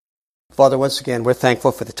Father, once again, we're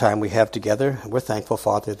thankful for the time we have together. We're thankful,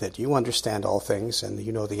 Father, that you understand all things and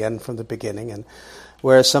you know the end from the beginning. And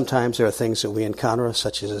whereas sometimes there are things that we encounter,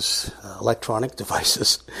 such as electronic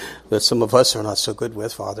devices, that some of us are not so good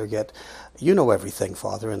with, Father, yet you know everything,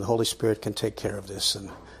 Father, and the Holy Spirit can take care of this.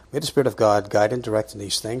 And may the Spirit of God guide and direct in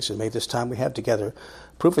these things, and may this time we have together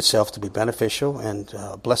prove itself to be beneficial and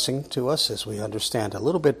a blessing to us as we understand a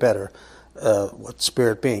little bit better what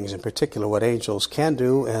spirit beings, in particular what angels can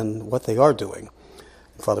do and what they are doing.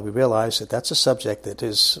 Father, we realize that that's a subject that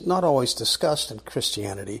is not always discussed in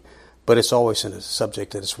Christianity, but it's always a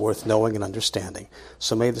subject that is worth knowing and understanding.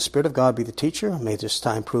 So may the Spirit of God be the teacher. May this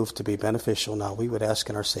time prove to be beneficial. Now we would ask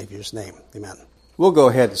in our Savior's name. Amen. We'll go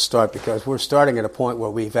ahead and start because we're starting at a point where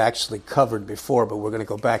we've actually covered before, but we're going to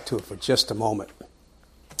go back to it for just a moment.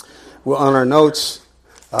 Well, on our notes,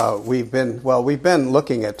 we've been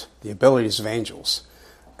looking at the abilities of angels.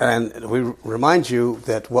 And we remind you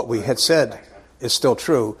that what we had said is still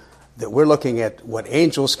true, that we're looking at what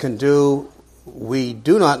angels can do. We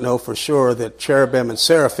do not know for sure that cherubim and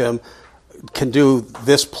seraphim can do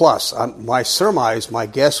this plus. My surmise, my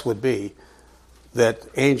guess would be that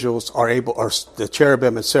angels are able, or the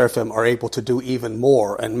cherubim and seraphim are able to do even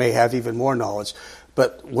more and may have even more knowledge.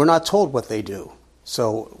 But we're not told what they do.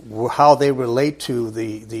 So how they relate to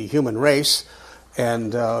the human race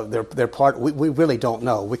and their part, we really don't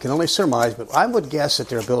know. We can only surmise, but I would guess that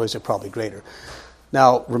their abilities are probably greater.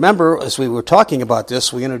 Now, remember, as we were talking about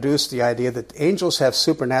this, we introduced the idea that angels have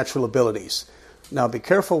supernatural abilities. Now, be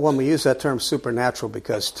careful when we use that term supernatural,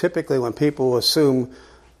 because typically when people assume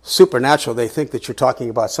supernatural, they think that you're talking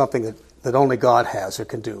about something that only God has or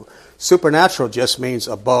can do. Supernatural just means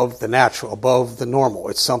above the natural, above the normal.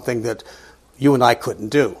 It's something that you and I couldn't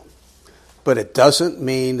do. But it doesn't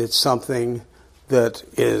mean it's something that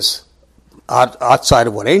is outside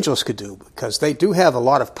of what angels could do, because they do have a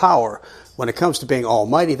lot of power. When it comes to being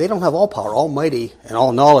almighty, they don't have all power. Almighty and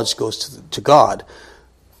all knowledge goes to God.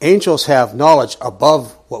 Angels have knowledge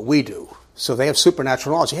above what we do. So they have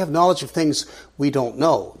supernatural knowledge. They have knowledge of things we don't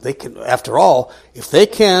know. They can, after all, if they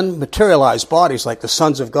can materialize bodies like the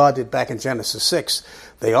sons of God did back in Genesis 6,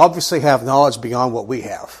 they obviously have knowledge beyond what we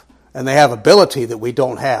have. And they have ability that we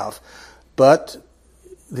don't have. But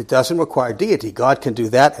it doesn't require deity. God can do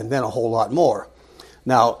that and then a whole lot more.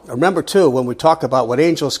 Now, remember too, when we talk about what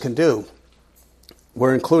angels can do,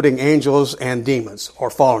 we're including angels and demons, or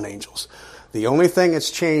fallen angels. The only thing that's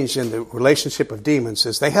changed in the relationship of demons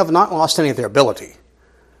is they have not lost any of their ability.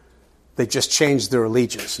 They just changed their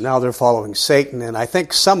allegiance. Now they're following Satan, and I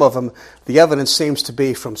think some of them, the evidence seems to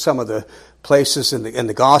be from some of the places in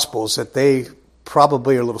the Gospels that they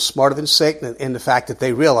probably are a little smarter than Satan in the fact that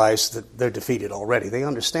they realize that they're defeated already. They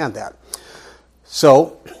understand that.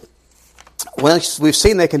 So, well, we've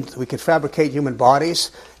seen we can fabricate human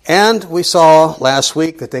bodies, and we saw last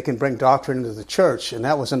week that they can bring doctrine into the church, and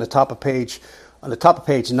that was on the top of page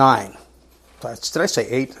 9. Did I say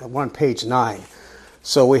 8? We're on page 9.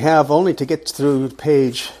 So we have only to get through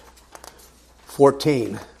page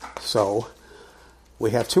 14. So we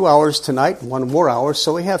have 2 hours tonight, 1 more hour,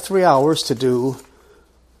 so we have 3 hours to do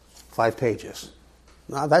 5 pages.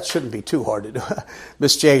 Now, that shouldn't be too hard to do.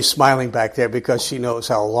 Miss Jay's smiling back there because she knows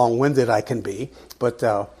how long-winded I can be, but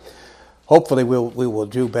hopefully we will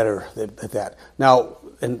do better at that. Now,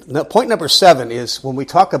 and point number 7 is when we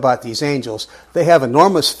talk about these angels, they have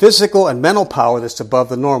enormous physical and mental power that's above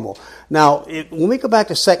the normal. Now, when we go back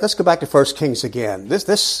to let's go back to 1 Kings again.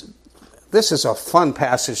 This is a fun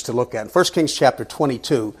passage to look at. In 1 Kings chapter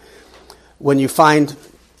 22, when you find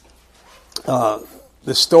the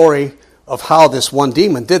story of how this one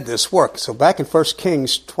demon did this work. So back in 1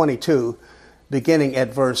 Kings 22, beginning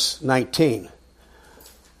at verse 19.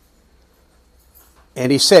 And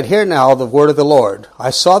he said, "Hear now the word of the Lord.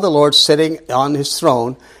 I saw the Lord sitting on his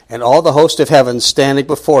throne, and all the host of heaven standing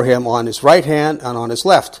before him on his right hand and on his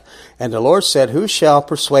left. And the Lord said, Who shall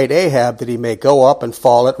persuade Ahab that he may go up and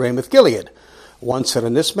fall at Ramoth-Gilead? One said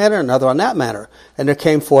in this manner, another on that manner. And there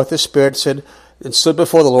came forth a spirit, and stood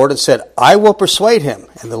before the Lord, and said, I will persuade him.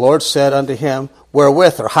 And the Lord said unto him,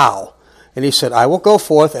 Wherewith, or how? And he said, I will go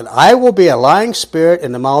forth, and I will be a lying spirit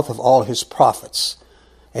in the mouth of all his prophets.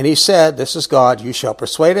 And he said, This is God, you shall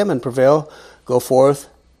persuade him and prevail, go forth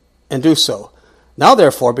and do so. Now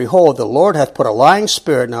therefore, behold, the Lord hath put a lying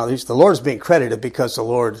spirit. Now the Lord is being credited because the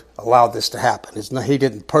Lord allowed this to happen. He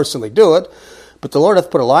didn't personally do it, but the Lord hath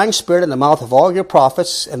put a lying spirit in the mouth of all your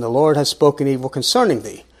prophets, and the Lord has spoken evil concerning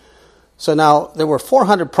thee. So now, there were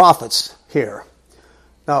 400 prophets here.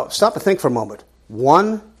 Now, stop and think for a moment.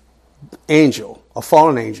 One angel, a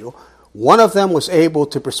fallen angel, One of them was able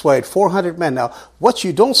to persuade 400 men. Now, what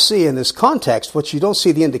you don't see in this context, what you don't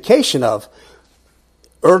see the indication of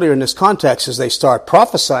earlier in this context as they start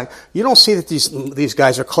prophesying, you don't see that these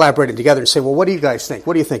guys are collaborating together and say, well, what do you guys think?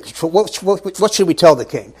 What do you think? What should we tell the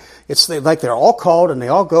king? It's like they're all called and they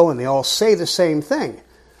all go and they all say the same thing.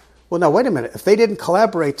 Well, now, wait a minute. If they didn't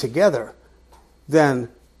collaborate together, then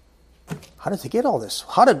how did they get all this?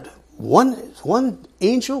 How did one fallen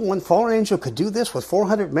angel could do this with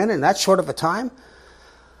 400 men in that short of a time?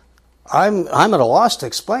 I'm at a loss to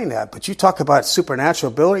explain that. But you talk about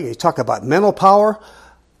supernatural ability, you talk about mental power.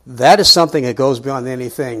 That is something that goes beyond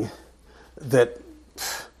anything that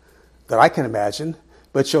I can imagine.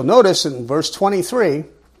 But you'll notice in verse 23,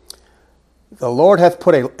 the Lord hath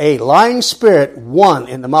put a lying spirit, one,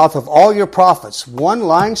 in the mouth of all your prophets. One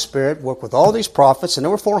lying spirit worked with all these prophets, and there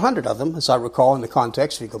were 400 of them, as I recall in the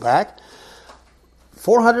context, if you go back.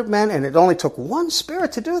 400 men, and it only took one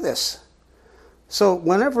spirit to do this. So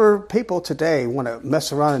whenever people today want to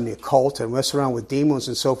mess around in the occult and mess around with demons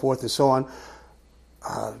and so forth and so on,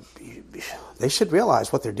 they should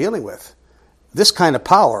realize what they're dealing with. This kind of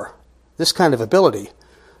power, this kind of ability,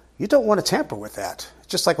 you don't want to tamper with that.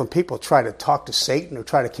 Just like when people try to talk to Satan or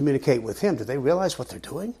try to communicate with him, do they realize what they're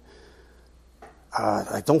doing?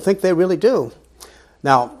 I don't think they really do.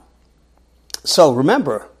 Now, so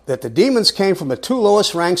remember that the demons came from the two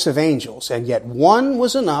lowest ranks of angels, and yet one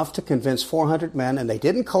was enough to convince 400 men, and they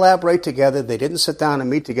didn't collaborate together. They didn't sit down and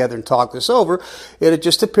meet together and talk this over. It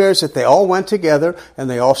just appears that they all went together, and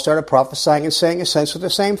they all started prophesying and saying essentially the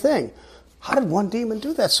same thing. How did one demon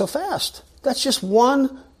do that so fast? That's just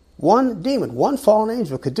one demon, one fallen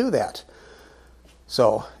angel could do that.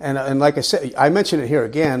 So, and like I said, I mentioned it here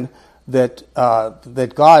again, that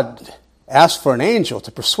God asked for an angel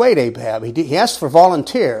to persuade Ahab. He asked for a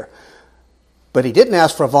volunteer, but he didn't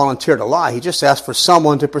ask for a volunteer to lie. He just asked for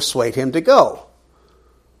someone to persuade him to go.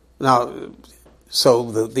 Now,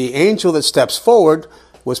 so the angel that steps forward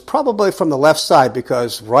was probably from the left side,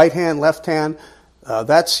 because right hand, left hand,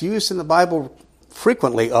 that's used in the Bible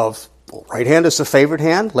frequently of right hand is the favored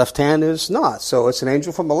hand, left hand is not. So it's an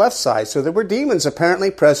angel from the left side. So there were demons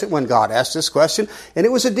apparently present when God asked this question, and it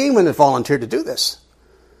was a demon that volunteered to do this.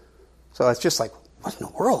 So it's just like, what in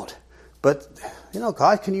the world? But,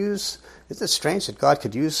 God can use, isn't it strange that God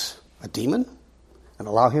could use a demon and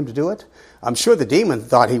allow him to do it? I'm sure the demon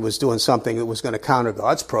thought he was doing something that was going to counter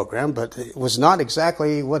God's program, but it was not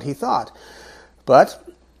exactly what he thought. But,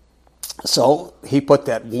 so he put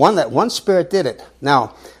that one spirit did it.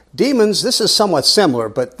 Now, demons, this is somewhat similar,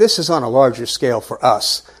 but this is on a larger scale for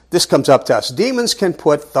us. This comes up to us. Demons can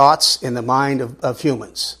put thoughts in the mind of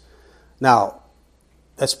humans. Now,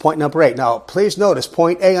 that's point number 8. Now, please notice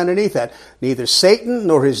point A underneath that. Neither Satan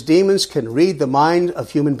nor his demons can read the mind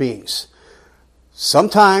of human beings.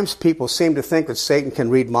 Sometimes people seem to think that Satan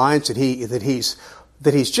can read minds, that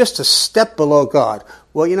he's just a step below God.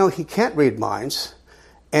 Well, he can't read minds,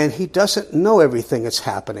 and he doesn't know everything that's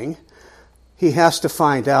happening. He has to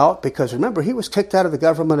find out, because remember, he was kicked out of the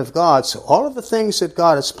government of God, so all of the things that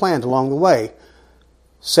God has planned along the way,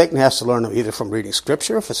 Satan has to learn them either from reading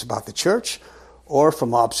Scripture, if it's about the church, or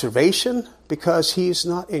from observation, because he's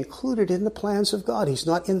not included in the plans of God. He's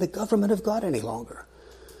not in the government of God any longer.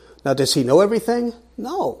 Now, does he know everything?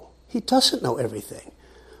 No, he doesn't know everything.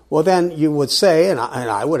 Well, then you would say, and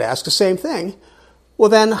I would ask the same thing, well,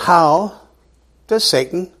 then how does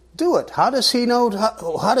Satan do it? How does he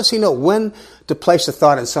know when to place a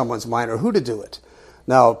thought in someone's mind or who to do it?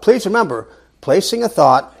 Now, please remember, placing a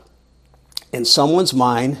thought in someone's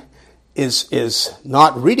mind is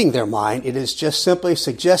not reading their mind. It is just simply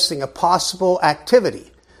suggesting a possible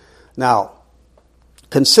activity. Now,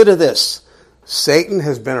 consider this. Satan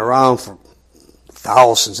has been around for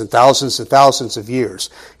thousands and thousands and thousands of years.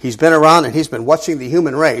 He's been around and he's been watching the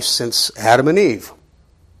human race since Adam and Eve.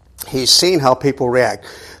 He's seen how people react.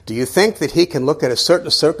 Do you think that he can look at a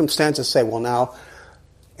certain circumstance and say, well, now,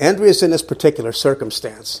 Andrea's in this particular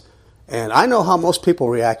circumstance, and I know how most people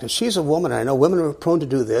react, and she's a woman, and I know women are prone to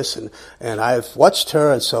do this, and I've watched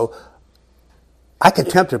her, and so I can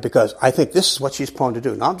tempt her because I think this is what she's prone to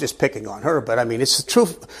do. Now, I'm just picking on her, but I mean, it's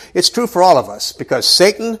true for all of us, because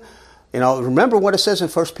Satan, remember what it says in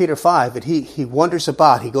 1 Peter 5, that he wanders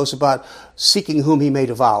about, he goes about seeking whom he may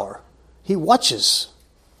devour. He watches.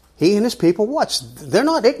 He and his people watch. They're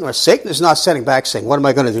not ignorant. Satan is not sitting back saying, what am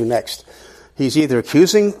I going to do next? He's either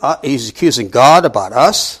accusing God about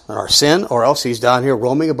us and our sin, or else he's down here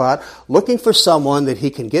roaming about looking for someone that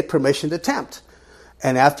he can get permission to tempt.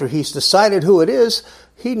 And after he's decided who it is,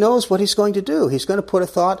 he knows what he's going to do. He's going to put a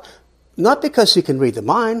thought, not because he can read the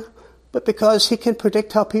mind, but because he can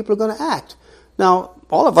predict how people are going to act. Now,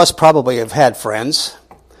 all of us probably have had friends,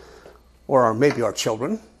 or maybe our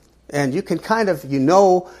children, and you can kind of,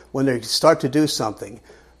 when they start to do something.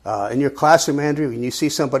 In your classroom, Andrew, when you see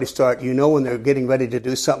somebody start, when they're getting ready to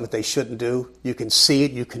do something that they shouldn't do. You can see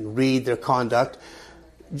it. You can read their conduct.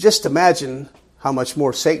 Just imagine how much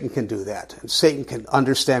more Satan can do that. And Satan can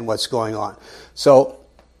understand what's going on. So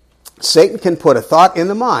Satan can put a thought in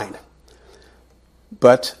the mind.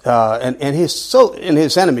 But and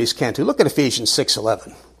his enemies can too. Look at Ephesians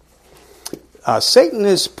 6:11. Satan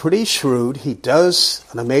is pretty shrewd. He does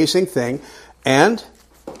an amazing thing, and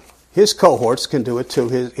his cohorts can do it too.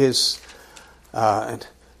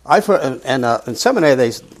 I've heard, in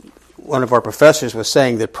seminary, one of our professors was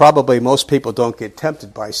saying that probably most people don't get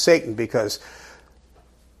tempted by Satan because,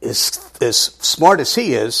 as smart as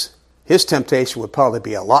he is, his temptation would probably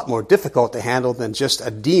be a lot more difficult to handle than just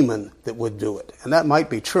a demon that would do it, and that might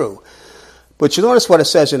be true. But you notice what it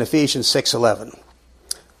says in Ephesians 6:11.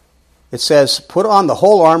 It says, "Put on the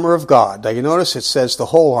whole armor of God." Now you notice it says the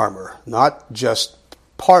whole armor, not just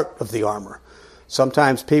part of the armor.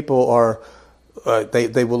 Sometimes people are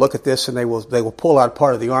they will look at this and they will pull out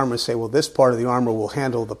part of the armor and say, well, this part of the armor will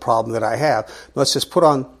handle the problem that I have. No, it says put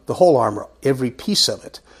on the whole armor, every piece of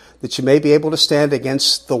it, that you may be able to stand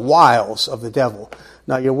against the wiles of the devil.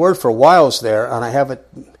 Now your word for wiles there, and I have it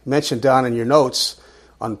mentioned down in your notes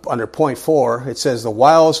under point 4, it says the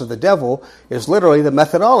wiles of the devil is literally the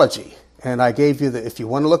methodology. And I gave you if you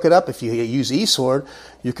want to look it up, if you use eSword,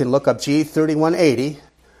 you can look up G3180,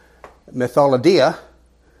 Methodologia.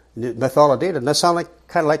 Methodologia, doesn't that sound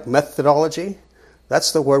kind of like methodology?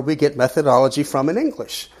 That's the word we get methodology from in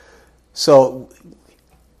English. So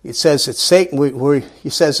it says that Satan, he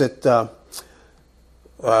says that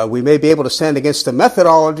we may be able to stand against the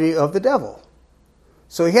methodology of the devil.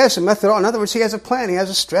 So he has a methodology. In other words, he has a plan, he has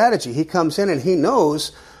a strategy. He comes in and he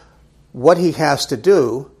knows what he has to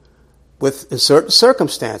do with certain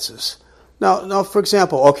circumstances. Now, for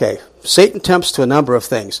example, okay, Satan tempts to a number of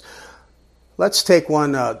things. Let's take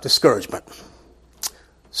one, discouragement.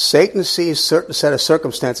 Satan sees a certain set of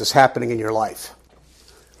circumstances happening in your life.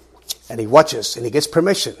 And he watches, and he gets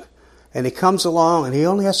permission. And he comes along, and he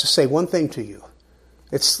only has to say one thing to you.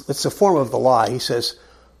 It's a form of the lie. He says,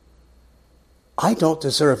 I don't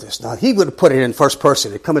deserve this. Now, he would have put it in first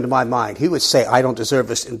person. It would come into my mind. He would say, I don't deserve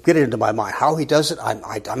this, and get it into my mind. How he does it,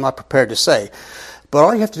 I'm not prepared to say. But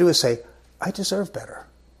all you have to do is say, I deserve better.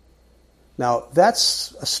 Now,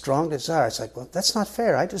 that's a strong desire. It's like, well, that's not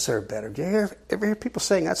fair. I deserve better. Do you ever hear people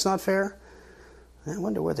saying that's not fair? I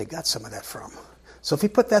wonder where they got some of that from. So if he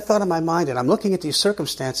put that thought in my mind, and I'm looking at these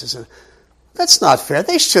circumstances, and that's not fair.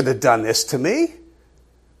 They should have done this to me.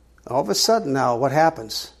 All of a sudden now, what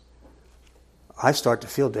happens? I start to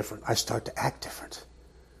feel different. I start to act different.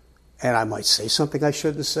 And I might say something I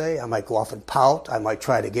shouldn't say. I might go off and pout. I might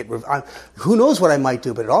try to who knows what I might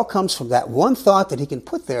do, but it all comes from that one thought that he can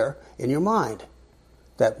put there in your mind.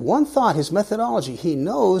 That one thought, his methodology, he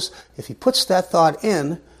knows if he puts that thought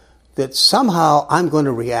in, that somehow I'm going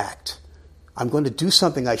to react. I'm going to do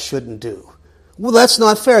something I shouldn't do. Well, that's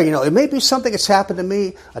not fair. It may be something that's happened to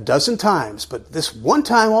me a dozen times, but this one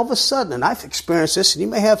time all of a sudden, and I've experienced this, and you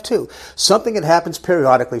may have too, something that happens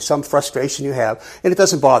periodically, some frustration you have, and it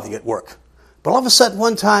doesn't bother you at work. But all of a sudden,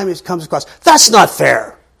 one time it comes across, that's not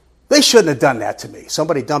fair. They shouldn't have done that to me.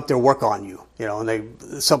 Somebody dumped their work on you,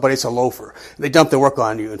 and somebody's a loafer. And they dump their work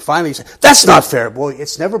on you, and finally you say, that's not fair. Boy,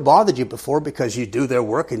 it's never bothered you before because you do their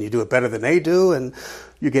work and you do it better than they do, and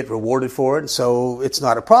you get rewarded for it, and so it's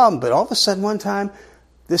not a problem. But all of a sudden, one time,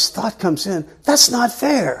 this thought comes in, that's not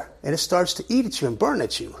fair. And it starts to eat at you and burn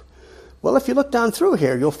at you. Well, if you look down through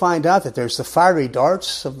here, you'll find out that there's the fiery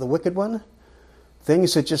darts of the wicked one,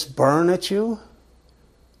 things that just burn at you.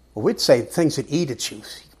 Well, we'd say things that eat at you.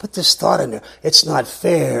 You put this thought in there, it's not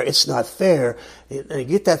fair, it's not fair. And you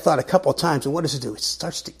get that thought a couple of times, and what does it do? It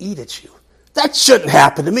starts to eat at you. That shouldn't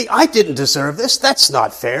happen to me. I didn't deserve this. That's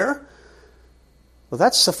not fair. Well,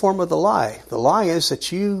 that's the form of the lie. The lie is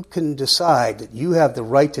that you can decide, that you have the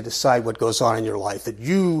right to decide what goes on in your life, that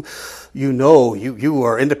you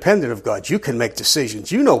are independent of God. You can make decisions.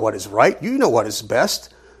 You know what is right. You know what is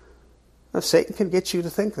best. If Satan can get you to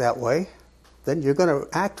think that way, then you're going to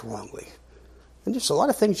act wrongly. And there's a lot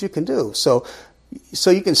of things you can do. So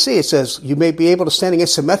you can see it says you may be able to stand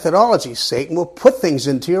against the methodology. Satan will put things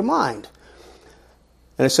into your mind.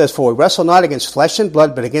 And it says, for we wrestle not against flesh and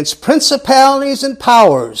blood, but against principalities and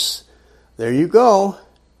powers. There you go.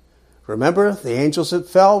 Remember, the angels that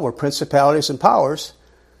fell were principalities and powers.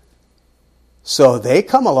 So they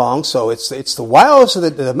come along. So it's the wiles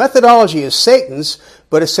of the methodology is Satan's,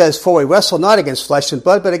 but it says, for we wrestle not against flesh and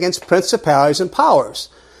blood, but against principalities and powers.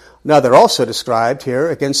 Now they're also described here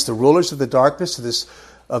against the rulers of the darkness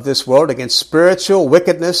of this world, against spiritual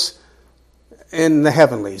wickedness in the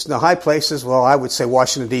heavenlies. Now high places, well, I would say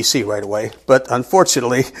Washington, D.C. right away, but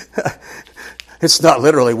unfortunately, it's not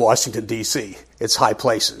literally Washington, D.C. It's high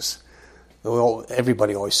places. Well,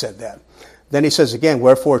 everybody always said that. Then he says again,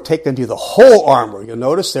 wherefore take unto you the whole armor. You'll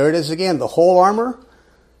notice there it is again, the whole armor.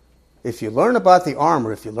 If you learn about the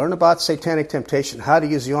armor, if you learn about satanic temptation, how to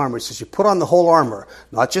use the armor, it says you put on the whole armor,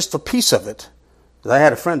 not just a piece of it. I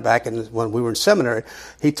had a friend back when we were in seminary,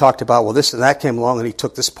 he talked about, well, this and that came along, and he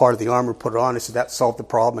took this part of the armor, put it on, he said that solved the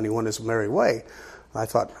problem, and he went his merry way. I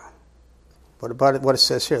thought, what about it, what it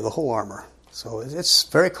says here, the whole armor? So it's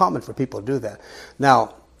very common for people to do that.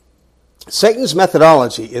 Now, Satan's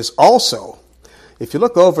methodology is also, if you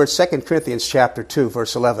look over at 2 Corinthians chapter 2,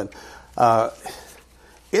 verse 11,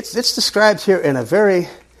 it's described here in a very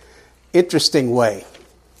interesting way,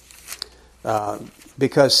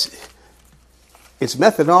 because its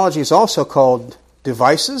methodology is also called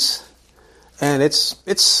devices, and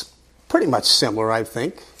it's pretty much similar, I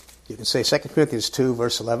think. You can say 2 Corinthians 2,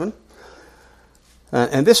 verse 11.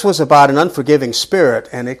 And this was about an unforgiving spirit,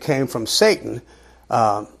 and it came from Satan,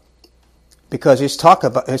 because he's talking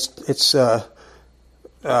about, let's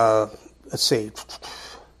see.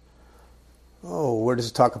 Oh, where does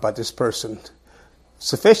it talk about this person?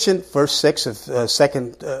 Sufficient, verse 6 of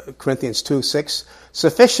 2 Corinthians 2, 6,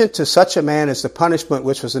 sufficient to such a man is the punishment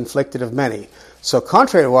which was inflicted of many. So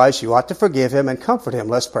contrariwise, you ought to forgive him and comfort him,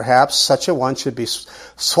 lest perhaps such a one should be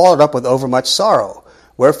swallowed up with overmuch sorrow.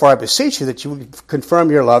 Wherefore I beseech you that you would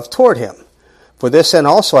confirm your love toward him. For this end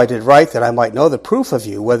also I did write, that I might know the proof of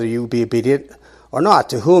you, whether you be obedient or not.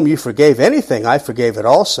 To whom you forgave anything, I forgave it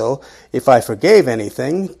also. If I forgave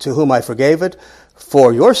anything, to whom I forgave it,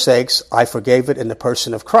 for your sakes, I forgave it in the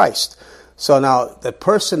person of Christ. So now, the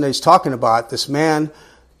person that he's talking about, this man,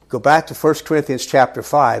 go back to 1 Corinthians chapter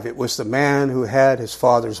 5. It was the man who had his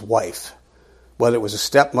father's wife. Whether it was a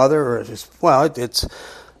stepmother or just, well, it's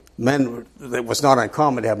men, it was not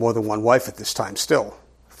uncommon to have more than one wife at this time still.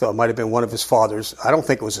 So it might have been one of his father's, I don't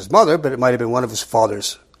think it was his mother, but it might have been one of his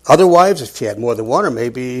father's other wives, if he had more than one, or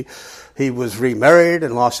maybe he was remarried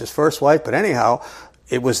and lost his first wife. But anyhow,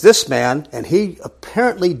 it was this man, and he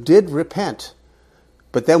apparently did repent.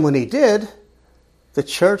 But then when he did, the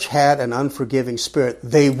church had an unforgiving spirit.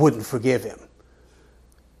 They wouldn't forgive him.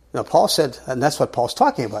 Now, Paul said, and that's what Paul's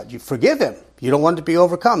talking about, you forgive him. You don't want to be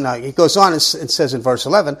overcome. Now, he goes on and says in verse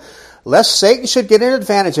 11, lest Satan should get an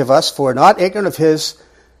advantage of us, for we're not ignorant of his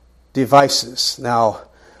devices. Now,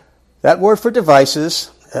 that word for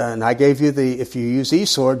devices, and I gave you if you use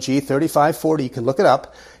eSword, G3540, you can look it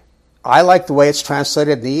up. I like the way it's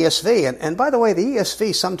translated in the ESV. And by the way, the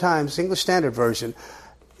ESV sometimes, English Standard Version,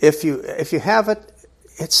 if you have it,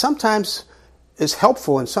 it sometimes is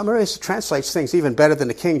helpful in some areas. It translates things even better than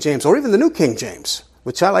the King James or even the New King James,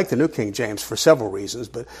 which I like the New King James for several reasons.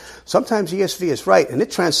 But sometimes ESV is right, and it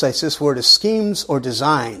translates this word as schemes or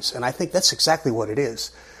designs. And I think that's exactly what it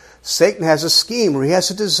is. Satan has a scheme, or he has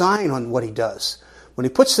a design on what he does. When he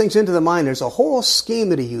puts things into the mind, there's a whole scheme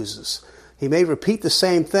that he uses. He may repeat the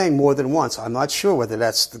same thing more than once. I'm not sure whether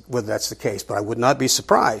that's the case, but I would not be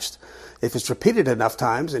surprised if it's repeated enough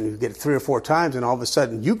times and you get it 3 or 4 times and all of a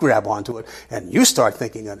sudden you grab onto it and you start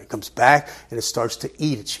thinking and it comes back and it starts to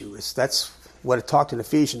eat at you. That's what it talked in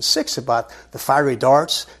Ephesians 6 about the fiery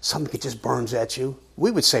darts, something that just burns at you.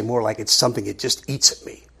 We would say more like it's something that just eats at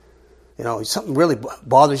me. You know, something really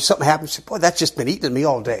bothers you, something happens, boy, that's just been eating at me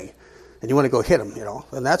all day. And you want to go hit him, you know.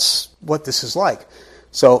 And that's what this is like.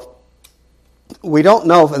 So we don't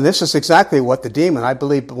know, and this is exactly what the demon, I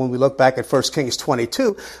believe when we look back at 1 Kings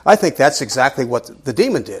 22, I think that's exactly what the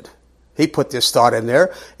demon did. He put this thought in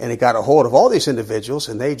there, and he got a hold of all these individuals,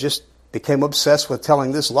 and they just became obsessed with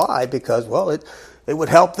telling this lie because, well, it would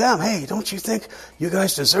help them. Hey, don't you think you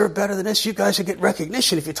guys deserve better than this? You guys would get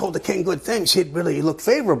recognition. If you told the king good things, he'd really look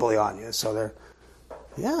favorably on you. So they're,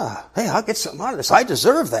 yeah, hey, I'll get something out of this. I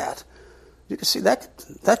deserve that. You can see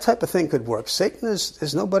that type of thing could work. Satan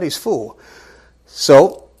is nobody's fool.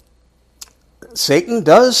 So Satan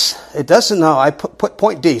doesn't know. I put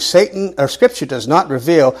point D. Satan, or Scripture does not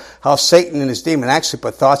reveal how Satan and his demon actually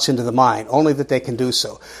put thoughts into the mind, only that they can do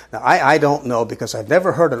so. Now, I don't know because I've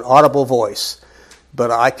never heard an audible voice,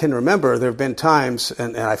 but I can remember there have been times,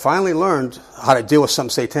 and I finally learned how to deal with some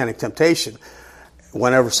satanic temptation.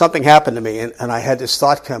 Whenever something happened to me, and I had this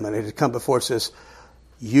thought come, and it had come before, it says,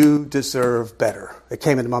 you deserve better. It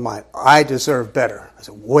came into my mind. I deserve better. I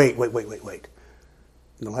said, wait.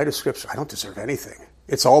 In the light of Scripture, I don't deserve anything.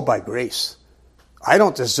 It's all by grace. I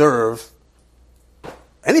don't deserve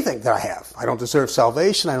anything that I have. I don't deserve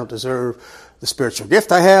salvation. I don't deserve the spiritual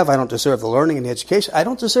gift I have. I don't deserve the learning and the education. I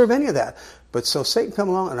don't deserve any of that. But so Satan come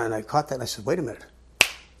along, and I caught that, and I said, wait a minute.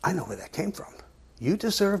 I know where that came from. You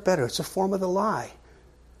deserve better. It's a form of the lie.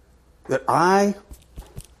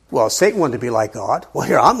 Satan wanted to be like God. Well,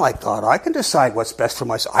 here, I'm like God. I can decide what's best for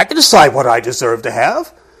myself. I can decide what I deserve to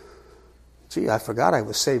have. Gee, I forgot I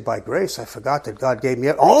was saved by grace. I forgot that God gave me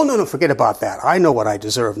it. Oh, no, forget about that. I know what I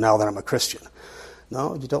deserve now that I'm a Christian.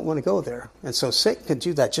 No, you don't want to go there. And so Satan can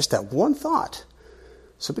do that, just that one thought.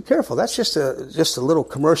 So be careful. That's just a little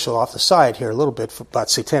commercial off the side here, a little bit about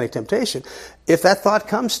satanic temptation. If that thought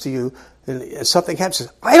comes to you and something happens,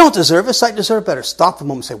 I don't deserve this, I deserve better. Stop the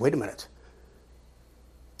moment and say, wait a minute.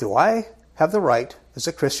 Do I have the right as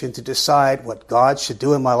a Christian to decide what God should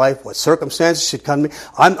do in my life, what circumstances should come to me?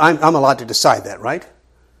 I'm allowed to decide that, right?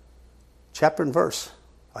 Chapter and verse.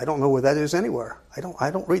 I don't know where that is anywhere. I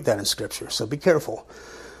don't read that in Scripture, so be careful.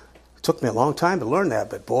 It took me a long time to learn that,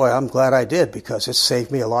 but boy, I'm glad I did, because it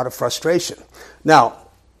saved me a lot of frustration. Now,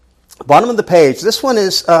 bottom of the page, this one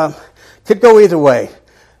is could go either way.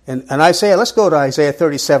 And Isaiah, let's go to Isaiah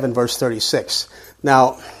 37, verse 36.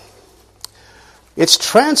 Now, it's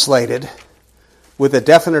translated with a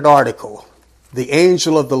definite article, the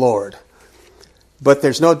angel of the Lord. But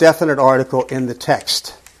there's no definite article in the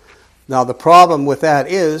text. Now, the problem with that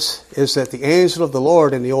is that the angel of the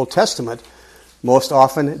Lord in the Old Testament most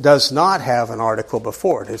often does not have an article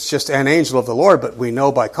before it. It's just an angel of the Lord, but we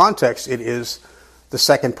know by context it is the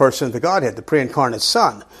second person of the Godhead, the pre-incarnate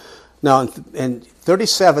Son. Now, in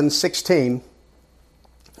 37:16,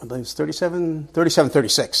 I believe it's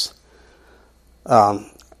 37:36.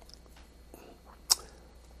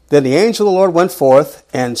 Then the angel of the Lord went forth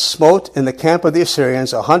and smote in the camp of the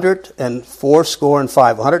Assyrians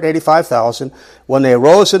 185,000. When they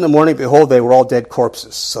arose in the morning, behold, they were all dead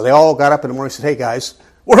corpses. So they all got up in the morning and said, hey guys,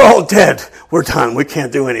 we're all dead. We're done. We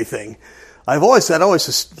can't do anything. That always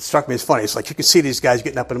struck me as funny. It's like you could see these guys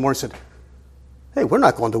getting up in the morning and said, hey, we're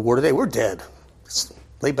not going to war today. We're dead. Let's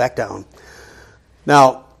lay back down.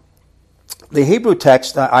 Now, the Hebrew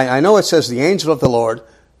text, I know it says the angel of the Lord.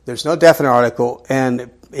 There's no definite article,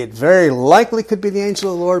 and it very likely could be the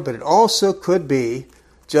angel of the Lord, but it also could be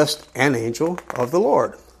just an angel of the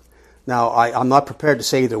Lord. Now, I'm not prepared to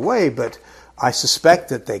say either way, but I suspect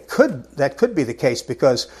that that could be the case,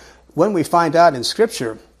 because when we find out in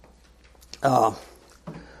Scripture,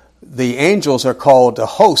 the angels are called a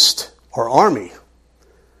host or army.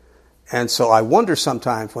 And so I wonder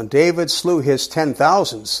sometimes, when David slew his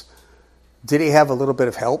 10,000s, did he have a little bit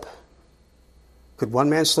of help? Could one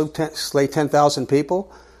man slay 10,000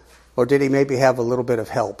 people? Or did he maybe have a little bit of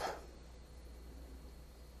help?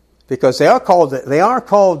 Because they are called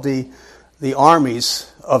the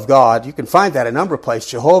armies of God. You can find that a number of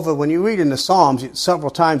places. Jehovah, when you read in the Psalms,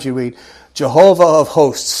 several times you read Jehovah of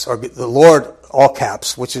hosts, or the Lord, all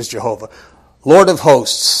caps, which is Jehovah. Lord of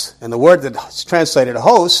hosts. And the word that's translated a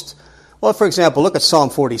host, well, for example, look at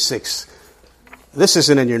Psalm 46. This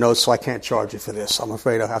isn't in your notes, so I can't charge you for this. I'm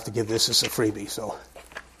afraid I'll have to give this as a freebie. So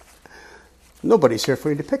nobody's here for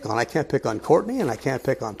me to pick on. I can't pick on Courtney, and I can't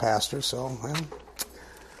pick on Pastor. So, well,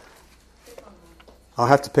 I'll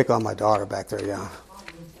have to pick on my daughter back there, yeah.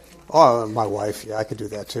 Oh, my wife, yeah, I could do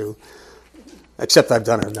that too. Except I've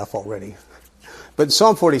done it enough already. But in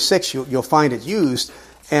Psalm 46, you'll find it used,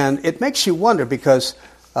 and it makes you wonder, because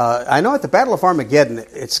I know at the Battle of Armageddon,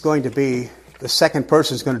 it's going to be the second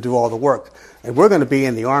person is going to do all the work. And we're going to be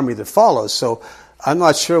in the army that follows. So I'm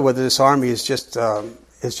not sure whether this army is just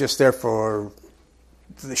there for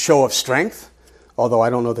the show of strength, although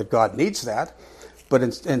I don't know that God needs that. But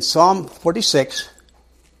in Psalm 46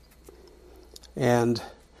 and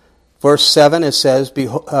verse 7, it says,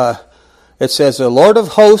 the Lord of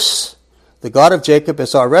hosts, the God of Jacob,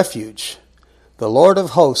 is our refuge. The Lord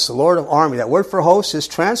of hosts, the Lord of army. That word for hosts is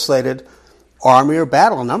translated army or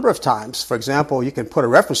battle a number of times. For example, you can put a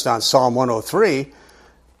reference down Psalm 103,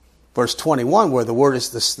 verse 21, where the word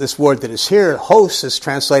is this word that is here, hosts, is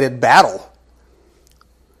translated battle.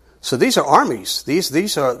 So these are armies.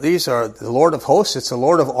 These are the Lord of hosts. It's the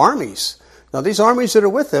Lord of armies. Now these armies that are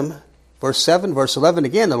with him, verse 7, verse 11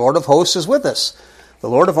 again, the Lord of hosts is with us. The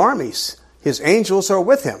Lord of armies. His angels are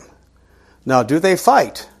with him. Now, do they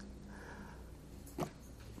fight?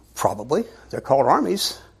 Probably. They're called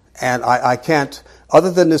armies. And I can't,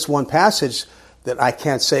 other than this one passage, that I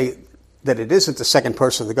can't say that it isn't the second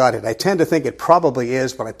person of the Godhead. I tend to think it probably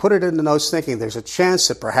is, but I put it in the notes thinking there's a chance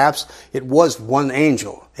that perhaps it was one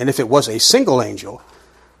angel. And if it was a single angel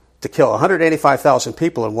to kill 185,000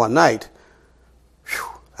 people in one night,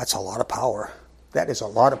 that's a lot of power. That is a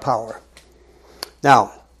lot of power.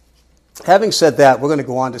 Now, having said that, we're going to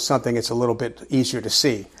go on to something that's a little bit easier to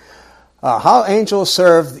see. How angels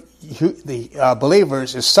serve the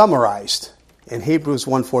believers is summarized in Hebrews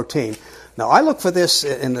 1:14. Now, I look for this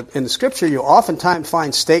in the Scripture. You oftentimes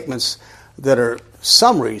find statements that are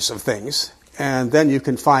summaries of things, and then you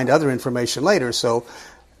can find other information later. So,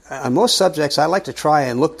 on most subjects, I like to try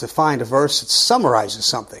and look to find a verse that summarizes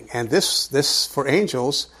something. And this for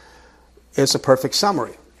angels is a perfect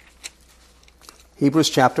summary. Hebrews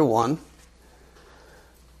chapter 1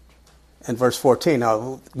 and verse 14.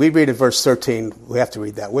 Now, we read in verse 13. We have to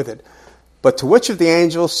read that with it. But to which of the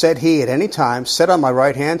angels said he at any time, sit on my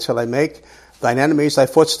right hand till I make thine enemies thy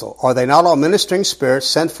footstool? Are they not all ministering spirits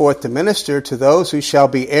sent forth to minister to those who shall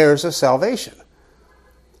be heirs of salvation?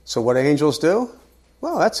 So what do angels do?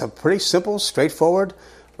 Well, that's a pretty simple, straightforward,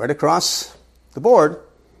 right across the board.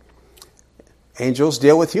 Angels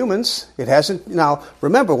deal with humans. It hasn't. Now,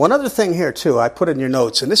 remember, one other thing here, too, I put in your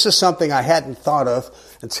notes, and this is something I hadn't thought of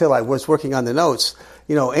until I was working on the notes.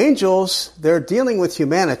 You know, angels, their dealing with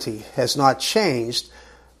humanity has not changed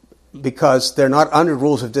because they're not under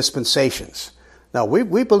rules of dispensations. Now,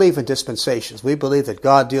 we believe in dispensations. We believe that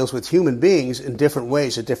God deals with human beings in different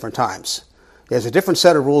ways at different times. He has a different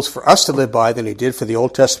set of rules for us to live by than he did for the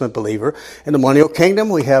Old Testament believer. In the millennial kingdom,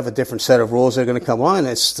 we have a different set of rules that are going to come on.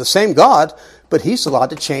 It's the same God, but he's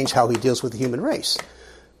allowed to change how he deals with the human race.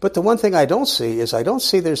 But the one thing I don't see is I don't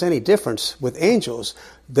see there's any difference with angels.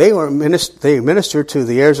 They minister to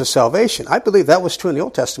the heirs of salvation. I believe that was true in the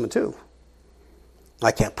Old Testament too.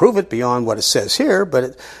 I can't prove it beyond what it says here,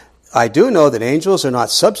 but I do know that angels are not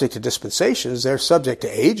subject to dispensations. They're subject to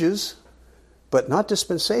ages, but not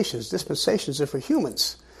dispensations. Dispensations are for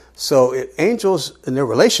humans. So angels in their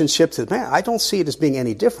relationship to man, I don't see it as being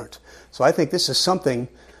any different. So I think this is something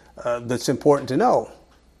that's important to know.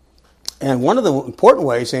 And one of the important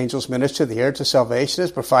ways angels minister to the heir to salvation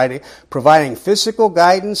is providing physical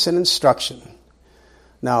guidance and instruction.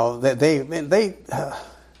 Now,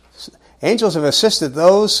 angels have assisted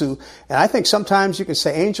those who, and I think sometimes you can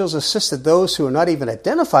say angels assisted those who are not even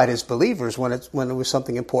identified as believers when it was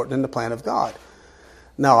something important in the plan of God.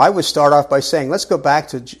 Now, I would start off by saying, let's go back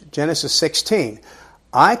to Genesis 16.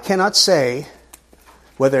 I cannot say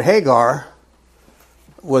whether Hagar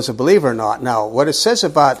was a believer or not. Now, what it says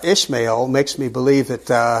about Ishmael makes me believe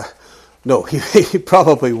that, no, he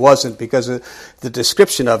probably wasn't, because of the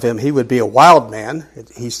description of him. He would be a wild man.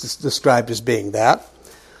 He's described as being that.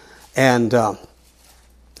 And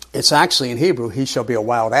it's actually in Hebrew, he shall be a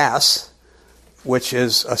wild ass, which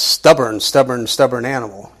is a stubborn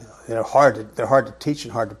animal. They're hard to teach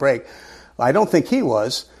and hard to break. I don't think he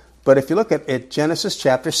was, but if you look at Genesis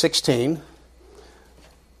chapter 16,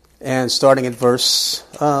 and starting at verse,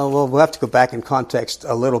 we'll have to go back in context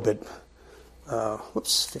a little bit.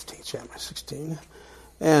 15, chapter 16.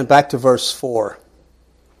 And back to verse 4.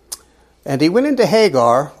 And he went into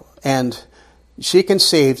Hagar, and she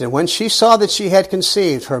conceived, and when she saw that she had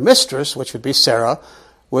conceived, her mistress, which would be Sarah,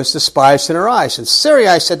 was despised in her eyes. And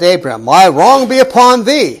Sarai said to Abraham, my wrong be upon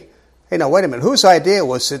thee. Hey, now wait a minute. Whose idea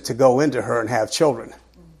was it to go into her and have children?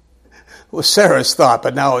 It was Sarah's thought,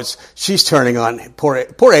 but now she's turning on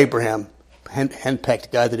poor Abraham, henpecked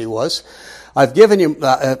guy that he was. I've given you,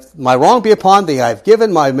 my wrong be upon thee. I've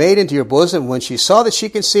given my maid into your bosom. When she saw that she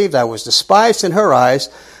conceived, I was despised in her eyes.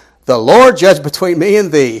 The Lord judge between me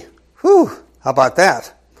and thee. Whew, how about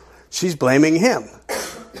that? She's blaming him,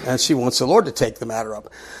 and she wants the Lord to take the matter up.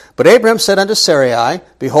 But Abraham said unto Sarai,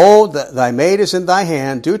 behold, thy maid is in thy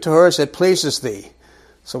hand. Do to her as it pleases thee.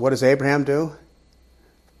 So what does Abraham do?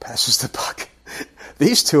 Passes the buck.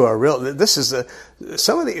 These two are real. This is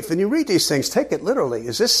when you read these things, take it literally.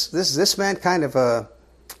 Is this man kind of a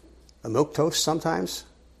milquetoast sometimes?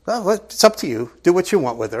 Well, it's up to you. Do what you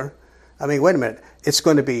want with her. I mean, wait a minute. It's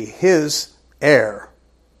going to be his heir.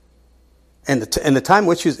 And the time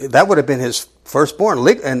which that would have been his firstborn.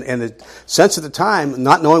 And in the sense of the time,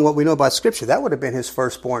 not knowing what we know about Scripture, that would have been his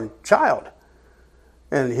firstborn child.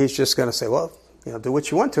 And he's just going to say, well, do what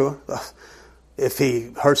you want to her. If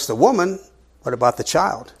he hurts the woman, what about the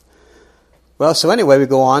child? Well, so anyway, we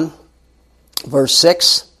go on. Verse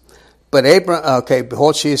 6. But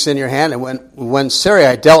behold, she is in your hand. And when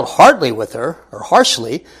Sarai dealt hardly with her, or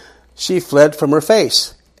harshly, she fled from her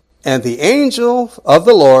face. And the angel of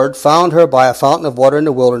the Lord found her by a fountain of water in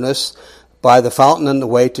the wilderness, by the fountain on the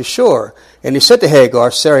way to Shur. And he said to Hagar,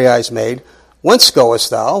 Sarai's maid, whence goest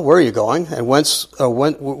thou? Where are you going? And whence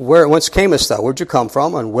camest thou? Where'd you come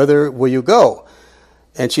from? And whither will you go?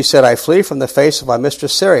 And she said, I flee from the face of my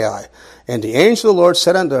mistress Sarai. And the angel of the Lord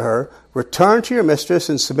said unto her, return to your mistress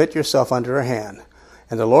and submit yourself under her hand.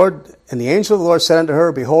 And the angel of the Lord said unto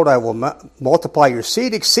her, behold, I will multiply your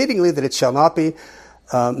seed exceedingly, that it shall not be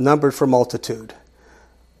numbered for multitude.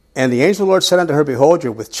 And the angel of the Lord said unto her, Behold, you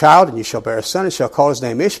are with child, and you shall bear a son, and shall call his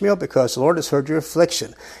name Ishmael, because the Lord has heard your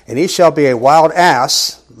affliction. And he shall be a wild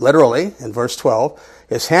ass, literally, in verse 12.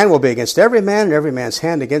 His hand will be against every man, and every man's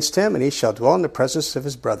hand against him, and he shall dwell in the presence of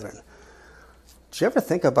his brethren. Did you ever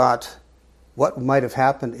think about what might have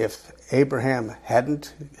happened if Abraham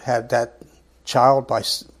hadn't had that child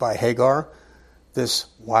by Hagar, this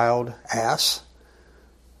wild ass?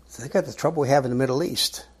 Think of the trouble we have in the Middle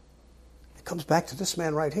East. It comes back to this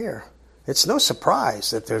man right here. It's no surprise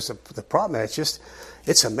that there's the problem.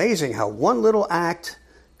 It's amazing how one little act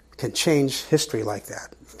can change history like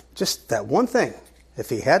that. Just that one thing. If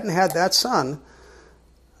he hadn't had that son,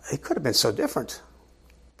 it could have been so different.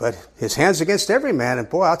 But his hand's against every man, and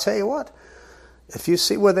boy, I'll tell you what. If you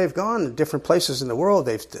see where they've gone in different places in the world,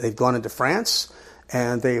 they've gone into France,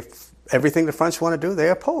 and everything the French want to do, they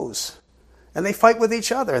oppose. And they fight with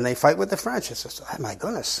each other, and they fight with the French. It's just, oh my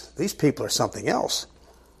goodness, these people are something else.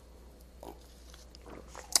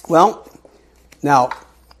 Well, now,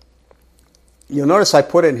 you'll notice I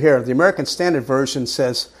put in here, the American Standard Version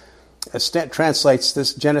says, translates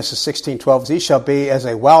this Genesis 16:12, he shall be as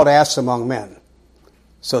a wild ass among men.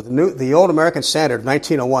 So the Old American Standard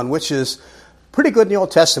 1901, which is pretty good in the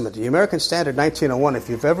Old Testament. The American Standard 1901, if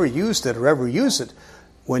you've ever used it or ever use it,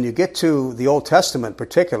 when you get to the Old Testament in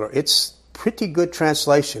particular, it's pretty good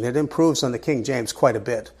translation. It improves on the King James quite a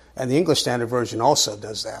bit. And the English Standard Version also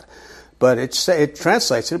does that. But it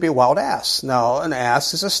translates it to be a wild ass. Now, an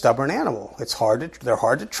ass is a stubborn animal. They're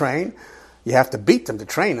hard to train. You have to beat them to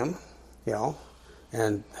train them, you know.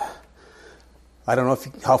 And I don't know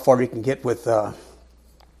how far you can get with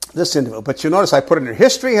this individual. But you notice I put in there,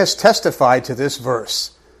 history has testified to this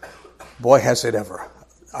verse. Boy, has it ever.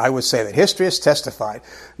 I would say that history has testified.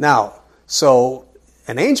 Now, so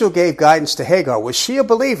an angel gave guidance to Hagar. Was she a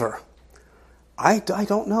believer? I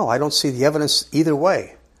don't know. I don't see the evidence either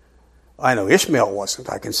way. I know Ishmael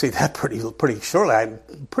wasn't. I can see that pretty surely. I'm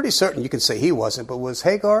pretty certain you can say he wasn't. But was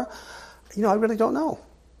Hagar? I really don't know.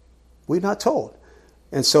 We're not told.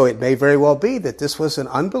 And so it may very well be that this was an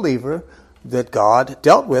unbeliever that God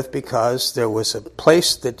dealt with because there was a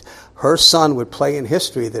place that her son would play in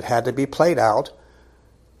history that had to be played out.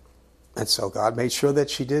 And so God made sure that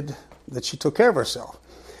she took care of herself.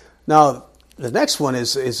 Now, the next one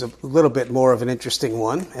is a little bit more of an interesting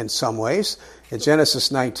one in some ways. In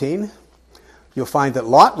Genesis 19, you'll find that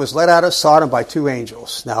Lot was led out of Sodom by two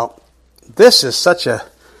angels. Now, this is such a...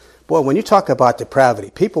 Boy, when you talk about depravity,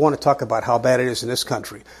 people want to talk about how bad it is in this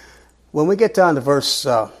country. When we get down to verse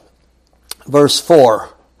 4,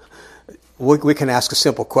 we can ask a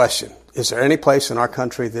simple question. Is there any place in our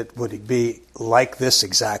country that would be like this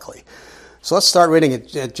exactly? So let's start reading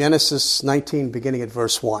at Genesis 19, beginning at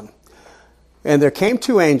verse 1. And there came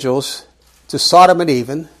two angels to Sodom and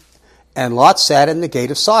Even, and Lot sat in the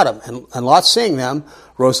gate of Sodom. And Lot, seeing them,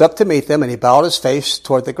 rose up to meet them, and he bowed his face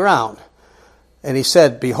toward the ground. And he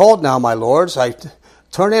said, Behold now, my lords,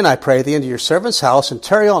 turn in, I pray thee, into your servant's house, and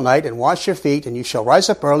tarry all night, and wash your feet, and you shall rise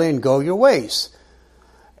up early and go your ways.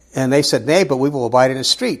 And they said, Nay, but we will abide in the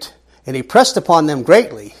street. And he pressed upon them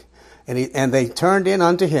greatly, and they turned in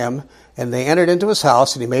unto him, and they entered into his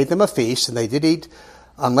house, and he made them a feast, and they did eat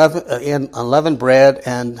unleavened bread,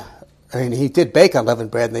 and he did bake unleavened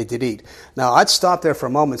bread, and they did eat. Now, I'd stop there for a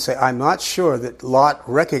moment and say, I'm not sure that Lot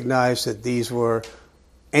recognized that these were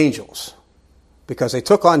angels, because they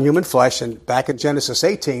took on human flesh, and back in Genesis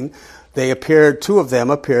 18, two of them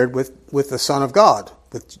appeared with the Son of God,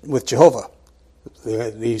 with Jehovah.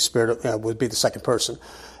 The Spirit would be the second person.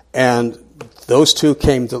 And those two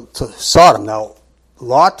came to Sodom. Now,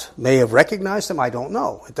 Lot may have recognized them. I don't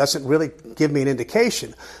know. It doesn't really give me an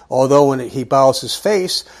indication. Although when he bows his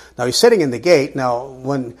face, now he's sitting in the gate. Now,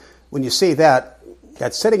 when you see that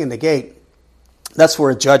sitting in the gate, that's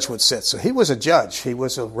where a judge would sit. So he was a judge. He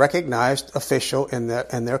was a recognized official in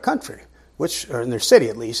their country, or in their city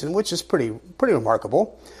at least, and which is pretty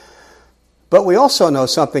remarkable. But we also know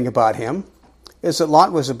something about him, is that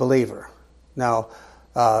Lot was a believer. Now,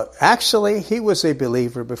 actually, he was a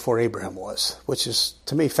believer before Abraham was, which is,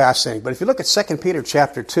 to me, fascinating. But if you look at 2 Peter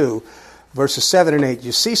chapter 2, verses 7 and 8,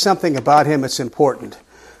 you see something about him that's important.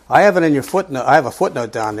 I have it in your footnote. I have a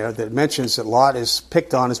footnote down there that mentions that Lot is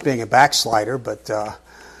picked on as being a backslider, but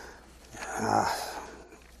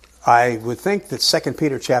I would think that 2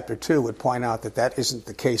 Peter chapter 2 would point out that isn't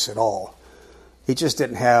the case at all. He just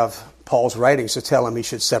didn't have Paul's writings to tell him he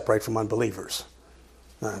should separate from unbelievers.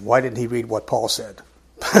 Why didn't he read what Paul said?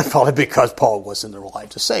 Probably because Paul wasn't alive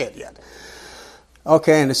to say it yet.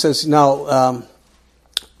 Okay, and it says, now,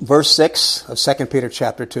 verse 6 of 2 Peter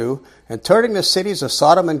chapter 2, and turning the cities of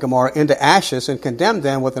Sodom and Gomorrah into ashes and condemned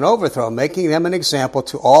them with an overthrow, making them an example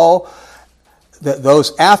to all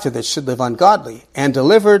those after that should live ungodly, and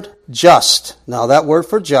delivered just. Now that word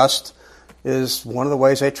for just is one of the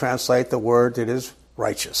ways they translate the word that is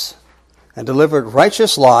righteous. And delivered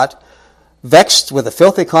righteous Lot, vexed with the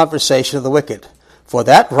filthy conversation of the wicked. For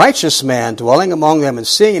that righteous man dwelling among them and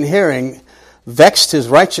seeing and hearing vexed his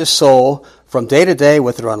righteous soul from day to day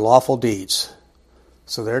with their unlawful deeds.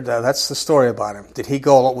 So that's the story about him.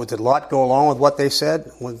 Did Lot go along with what they said?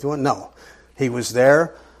 No. He was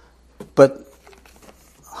there. But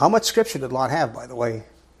how much scripture did Lot have, by the way?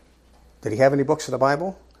 Did he have any books of the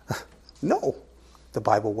Bible? No. The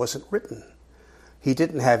Bible wasn't written. He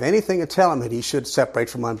didn't have anything to tell him that he should separate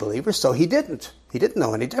from unbelievers, so he didn't. He didn't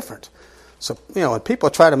know any different. So, when people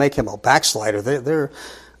try to make him a backslider,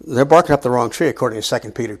 they're barking up the wrong tree, according to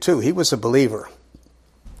 2 Peter 2. He was a believer.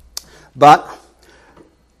 But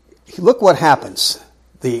look what happens.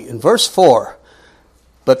 In verse 4,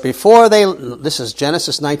 but before this is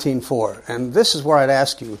Genesis 19:4, and this is where I'd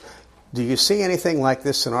ask you, do you see anything like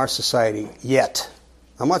this in our society yet?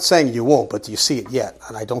 I'm not saying you won't, but do you see it yet?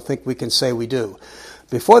 And I don't think we can say we do.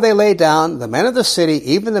 Before they lay down, the men of the city,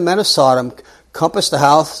 even the men of Sodom, compassed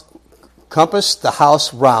the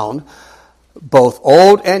house round, both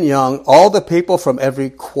old and young, all the people from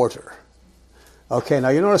every quarter. Okay, now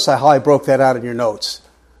you notice how I broke that out in your notes.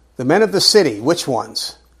 The men of the city, which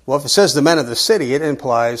ones? Well, if it says the men of the city, it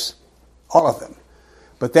implies all of them.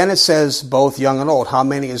 But then it says both young and old. How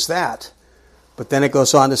many is that? But then it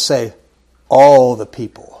goes on to say all the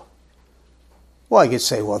people. Well, you could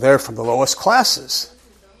say, well, they're from the lowest classes.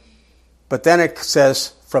 But then it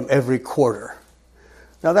says from every quarter.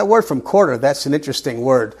 Now that word from quarter, that's an interesting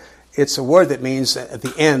word. It's a word that means at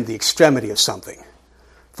the end, the extremity of something.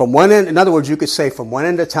 From one end, in other words, you could say from one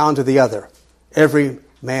end of town to the other, every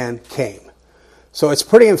man came. So it's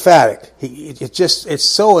pretty emphatic. It's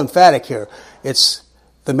so emphatic here. It's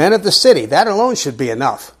the men of the city. That alone should be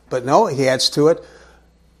enough. But no, he adds to it,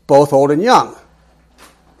 both old and young.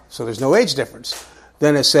 So there's no age difference.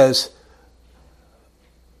 Then it says,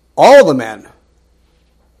 all the men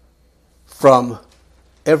from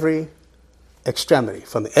every extremity,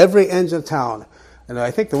 from every end of town. And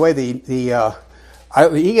I think the way the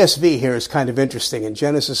ESV here is kind of interesting. In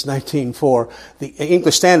Genesis 19:4, the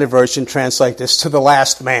English Standard Version translates this to the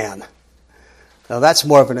last man. Now that's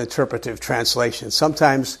more of an interpretive translation.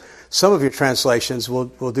 Sometimes some of your translations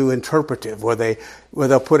will do interpretive, where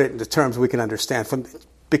they'll put it into terms we can understand.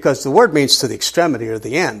 Because the word means to the extremity or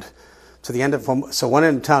the end. To the end of so one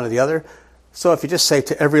end of town to the other. So if you just say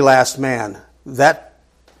to every last man, that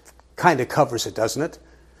kind of covers it, doesn't it?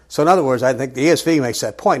 So in other words, I think the ESV makes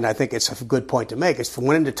that point, and I think it's a good point to make. It's from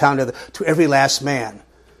one end of town to every last man.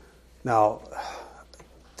 Now,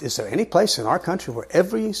 is there any place in our country where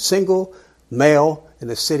every single male in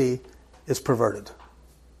the city is perverted?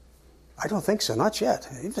 I don't think so, not yet.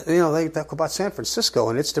 They talk about San Francisco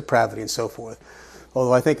and its depravity and so forth.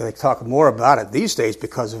 Although I think they talk more about it these days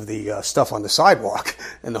because of the stuff on the sidewalk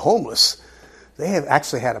and the homeless. They have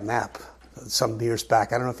actually had a map some years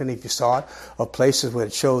back, I don't know if any of you saw it, of places where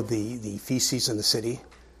it showed the feces in the city.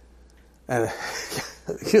 And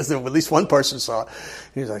at least one person saw it.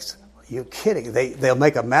 He was like, are you kidding? They'll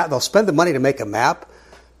make a map. They'll spend the money to make a map.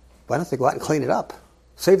 Why don't they go out and clean it up?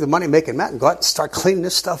 Save the money making a map and go out and start cleaning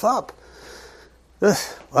this stuff up. Well,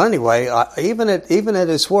 anyway, even at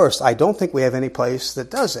its worst, I don't think we have any place that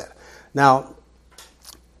does it. Now,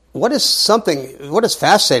 what is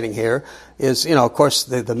fascinating here is, of course,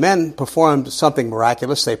 the men performed something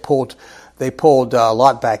miraculous. They pulled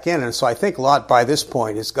Lot back in, and so I think Lot, by this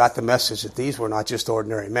point, has got the message that these were not just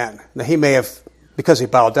ordinary men. Now, he may have, because he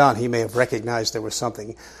bowed down, he may have recognized there was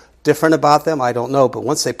something different about them. I don't know, but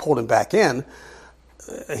once they pulled him back in,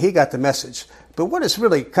 he got the message. But what is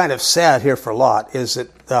really kind of sad here for Lot is that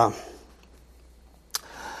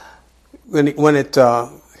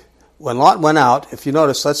when Lot went out, if you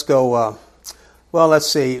notice, let's go, let's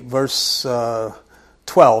see, verse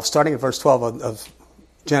 12, starting at verse 12 of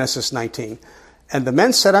Genesis 19. And the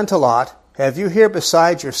men said unto Lot, have you here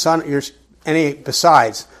besides besides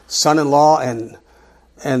son-in-law and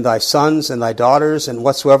thy sons and thy daughters and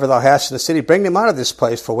whatsoever thou hast in the city? Bring them out of this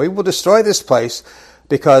place, for we will destroy this place,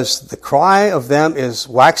 because the cry of them is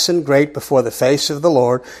waxen great before the face of the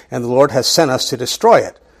Lord, and the Lord has sent us to destroy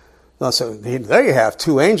it. So there you have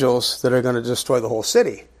two angels that are going to destroy the whole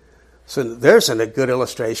city. So there's a good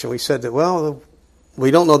illustration. We said that,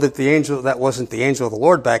 we don't know that that wasn't the angel of the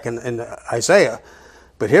Lord back in Isaiah.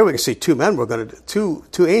 But here we can see two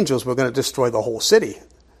angels were going to destroy the whole city.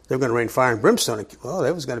 They were going to rain fire and brimstone. Well,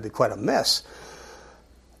 that was going to be quite a mess.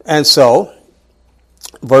 And so,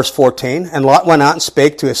 verse 14, and Lot went out and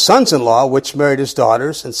spake to his sons-in-law, which married his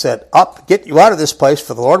daughters, and said, Up, get you out of this place,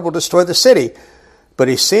 for the Lord will destroy the city. But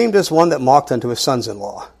he seemed as one that mocked unto his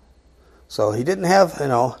sons-in-law. So he didn't have,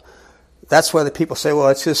 that's why the people say, well,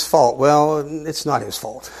 it's his fault. Well, it's not his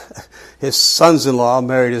fault. His sons-in-law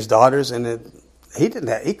married his daughters, and he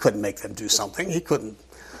couldn't make them do something. He couldn't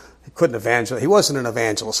evangelize. He wasn't an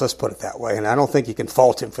evangelist, let's put it that way. And I don't think you can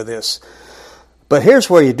fault him for this. But here's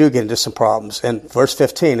where you do get into some problems. In verse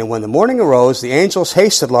 15, and when the morning arose, the angels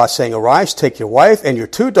hasted Lot, saying, Arise, take your wife and your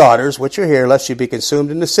 2 daughters, which are here, lest you be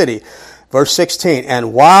consumed in the city. Verse 16,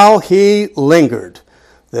 and while he lingered,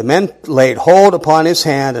 the men laid hold upon his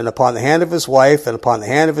hand, and upon the hand of his wife, and upon the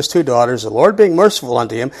hand of his 2 daughters, the Lord being merciful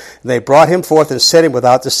unto him, and they brought him forth and set him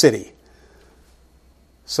without the city.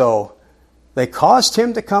 So they caused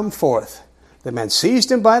him to come forth. The men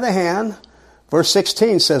seized him by the hand. Verse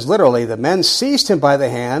 16 says literally, the men seized him by the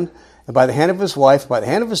hand, and by the hand of his wife, by the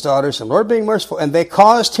hand of his daughters, and the Lord being merciful, and they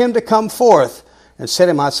caused him to come forth and set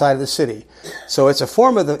him outside of the city. So it's a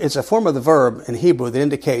form of the verb in Hebrew that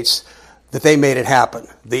indicates that they made it happen.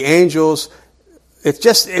 The angels, they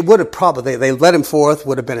let him forth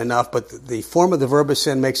would have been enough, but the form of the verb of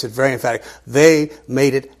sin makes it very emphatic. They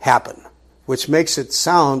made it happen, which makes it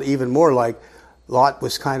sound even more like Lot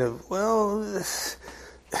was kind of, well,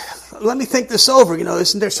 let me think this over.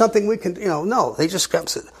 Isn't there something we can, no, they just kept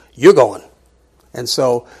saying, you're going. And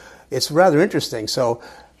so it's rather interesting. So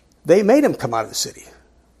they made him come out of the city.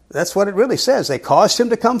 That's what it really says. They caused him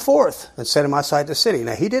to come forth and set him outside the city.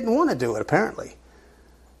 Now, he didn't want to do it, apparently.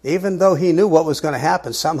 Even though he knew what was going to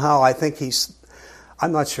happen, somehow I think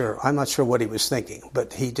I'm not sure what he was thinking,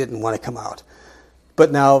 but he didn't want to come out.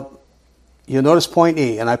 But now, you'll notice point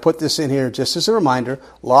E, and I put this in here just as a reminder,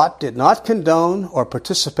 Lot did not condone or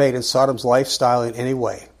participate in Sodom's lifestyle in any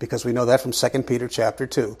way, because we know that from 2 Peter chapter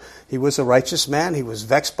 2. He was a righteous man. He was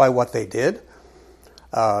vexed by what they did.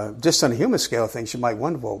 Just on a human scale of things, you might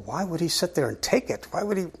wonder, well, why would he sit there and take it? Why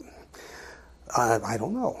would he? I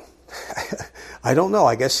don't know. I don't know.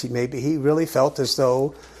 I guess maybe he really felt as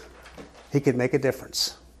though he could make a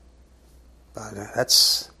difference.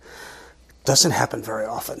 That doesn't happen very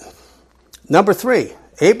often. Number 3,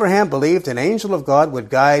 Abraham believed an angel of God would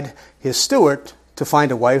guide his steward to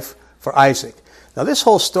find a wife for Isaac. Now, this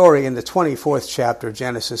whole story in the 24th chapter of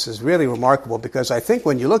Genesis is really remarkable, because I think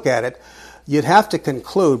when you look at it, you'd have to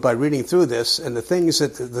conclude by reading through this and the things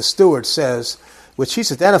that the steward says, which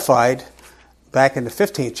he's identified back in the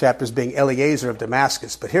 15th chapter as being Eliezer of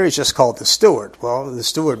Damascus. But here he's just called the steward. Well, the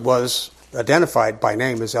steward was identified by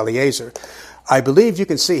name as Eliezer. I believe you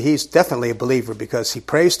can see he's definitely a believer, because he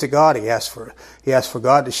prays to God. He asks for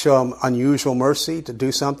God to show him unusual mercy, to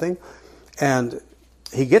do something. And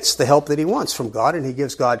he gets the help that he wants from God, and he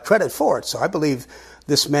gives God credit for it. So I believe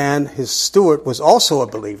this man, his steward, was also a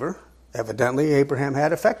believer. Evidently, Abraham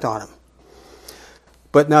had effect on him.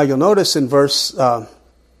 But now you'll notice in verse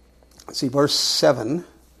 7,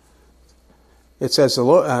 it says,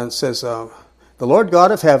 the Lord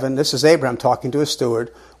God of heaven, this is Abraham talking to his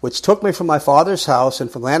steward, which took me from my father's house and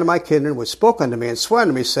from the land of my kindred, which spoke unto me and swore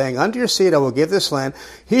unto me, saying, Unto your seed I will give this land.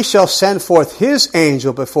 He shall send forth his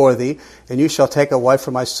angel before thee, and you shall take a wife for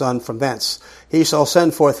my son from thence. He shall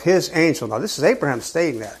send forth his angel. Now this is Abraham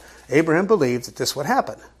stating that. Abraham believed that this would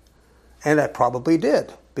happen. And that probably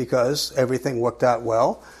did, because everything worked out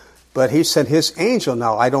well. But he sent his angel.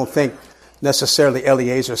 Now, I don't think necessarily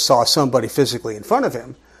Eliezer saw somebody physically in front of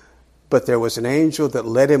him, but there was an angel that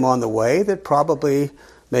led him on the way that probably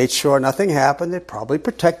made sure nothing happened. It probably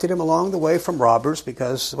protected him along the way from robbers,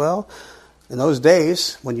 because, well, in those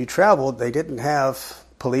days, when you traveled, they didn't have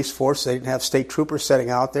police force. They didn't have state troopers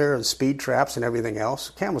setting out there and speed traps and everything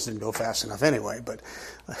else. Camels didn't go fast enough anyway, but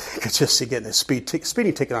I could just see getting a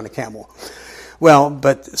speeding ticket on a camel. Well,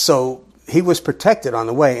 but so he was protected on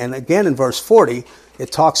the way. And again, in verse 40,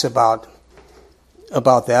 it talks about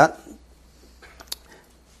that.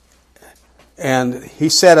 And he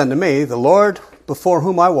said unto me, The Lord before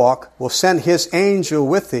whom I walk will send his angel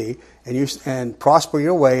with thee, and prosper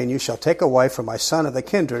your way, and you shall take a wife for my son of the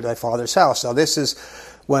kindred, thy father's house. Now this is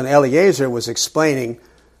when Eliezer was explaining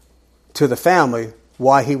to the family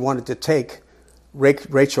why he wanted to take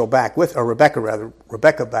Rebecca back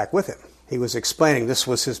with him. He was explaining this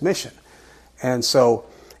was his mission. And so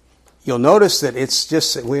you'll notice that it's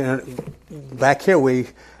just, back here we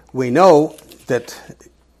know that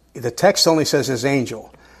the text only says his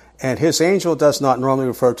angel. And his angel does not normally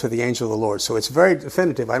refer to the angel of the Lord. So it's very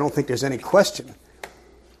definitive. I don't think there's any question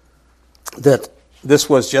that this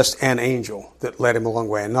was just an angel that led him a long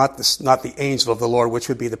way, and not the angel of the Lord, which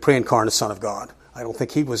would be the pre-incarnate Son of God. I don't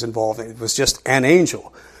think he was involved in it. It was just an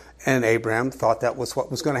angel. And Abraham thought that was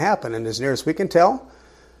what was going to happen. And as near as we can tell,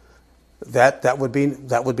 that would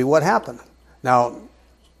be what happened. Now,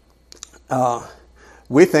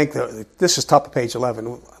 we think that this is top of page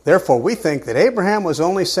 11. Therefore, we think that Abraham was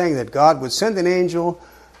only saying that God would send an angel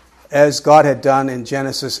as God had done in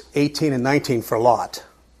Genesis 18 and 19 for Lot.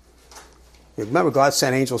 You remember, God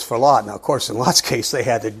sent angels for Lot. Now, of course, in Lot's case, they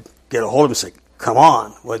had to get a hold of him and say, come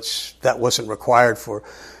on, which that wasn't required for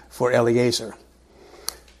Eliezer.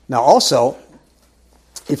 Now, also,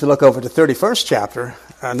 if you look over to the 31st chapter,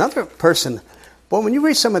 another person, well, when you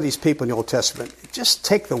read some of these people in the Old Testament, just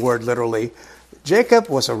take the word literally. Jacob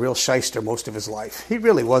was a real shyster most of his life. He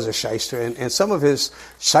really was a shyster, and some of his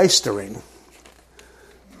shystering,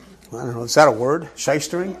 I don't know, is that a word?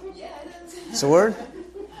 Shystering? Yeah, it is. It's a word?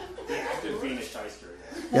 Being a shyster.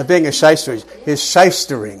 Yeah, being a shyster. His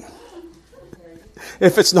shystering.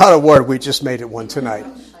 If it's not a word, we just made it one tonight.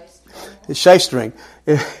 His shystering.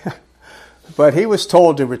 But he was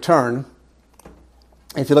told to return.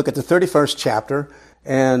 If you look at the 31st chapter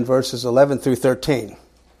and verses 11 through 13.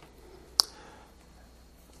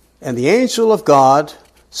 And the angel of God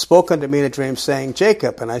spoke unto me in a dream, saying,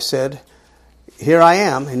 Jacob. And I said, Here I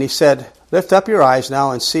am. And he said, Lift up your eyes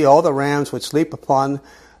now and see all the rams which sleep on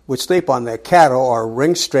their cattle are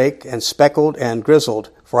ring-straked and speckled and grizzled.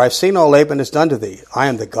 For I have seen all Laban has done to thee. I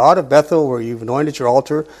am the God of Bethel, where you've anointed your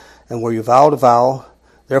altar, and where you vowed a vow.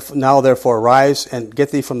 Therefore arise and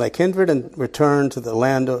get thee from thy kindred, and return to the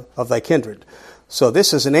land of thy kindred. So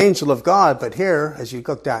this is an angel of God, but here, as you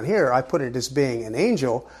look down here, I put it as being an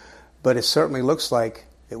angel, but it certainly looks like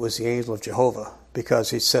it was the angel of Jehovah,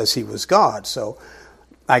 because it says he was God. So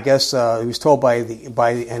I guess he was told by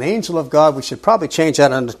an angel of God. We should probably change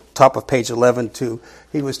that on the top of page 11 to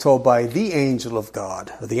he was told by the angel of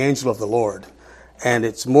God, or the angel of the Lord. And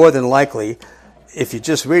it's more than likely, if you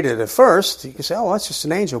just read it at first, you can say, oh, that's just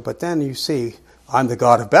an angel. But then you see, I'm the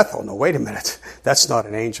God of Bethel. No, wait a minute. That's not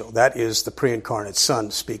an angel. That is the pre-incarnate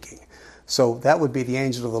Son speaking. So that would be the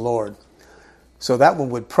angel of the Lord. So that one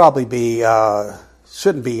would probably be,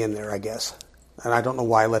 shouldn't be in there, I guess. And I don't know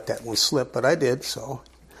why I let that one slip, but I did. So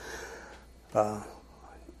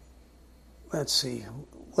let's see.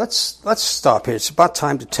 Let's stop here. It's about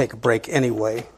time to take a break anyway.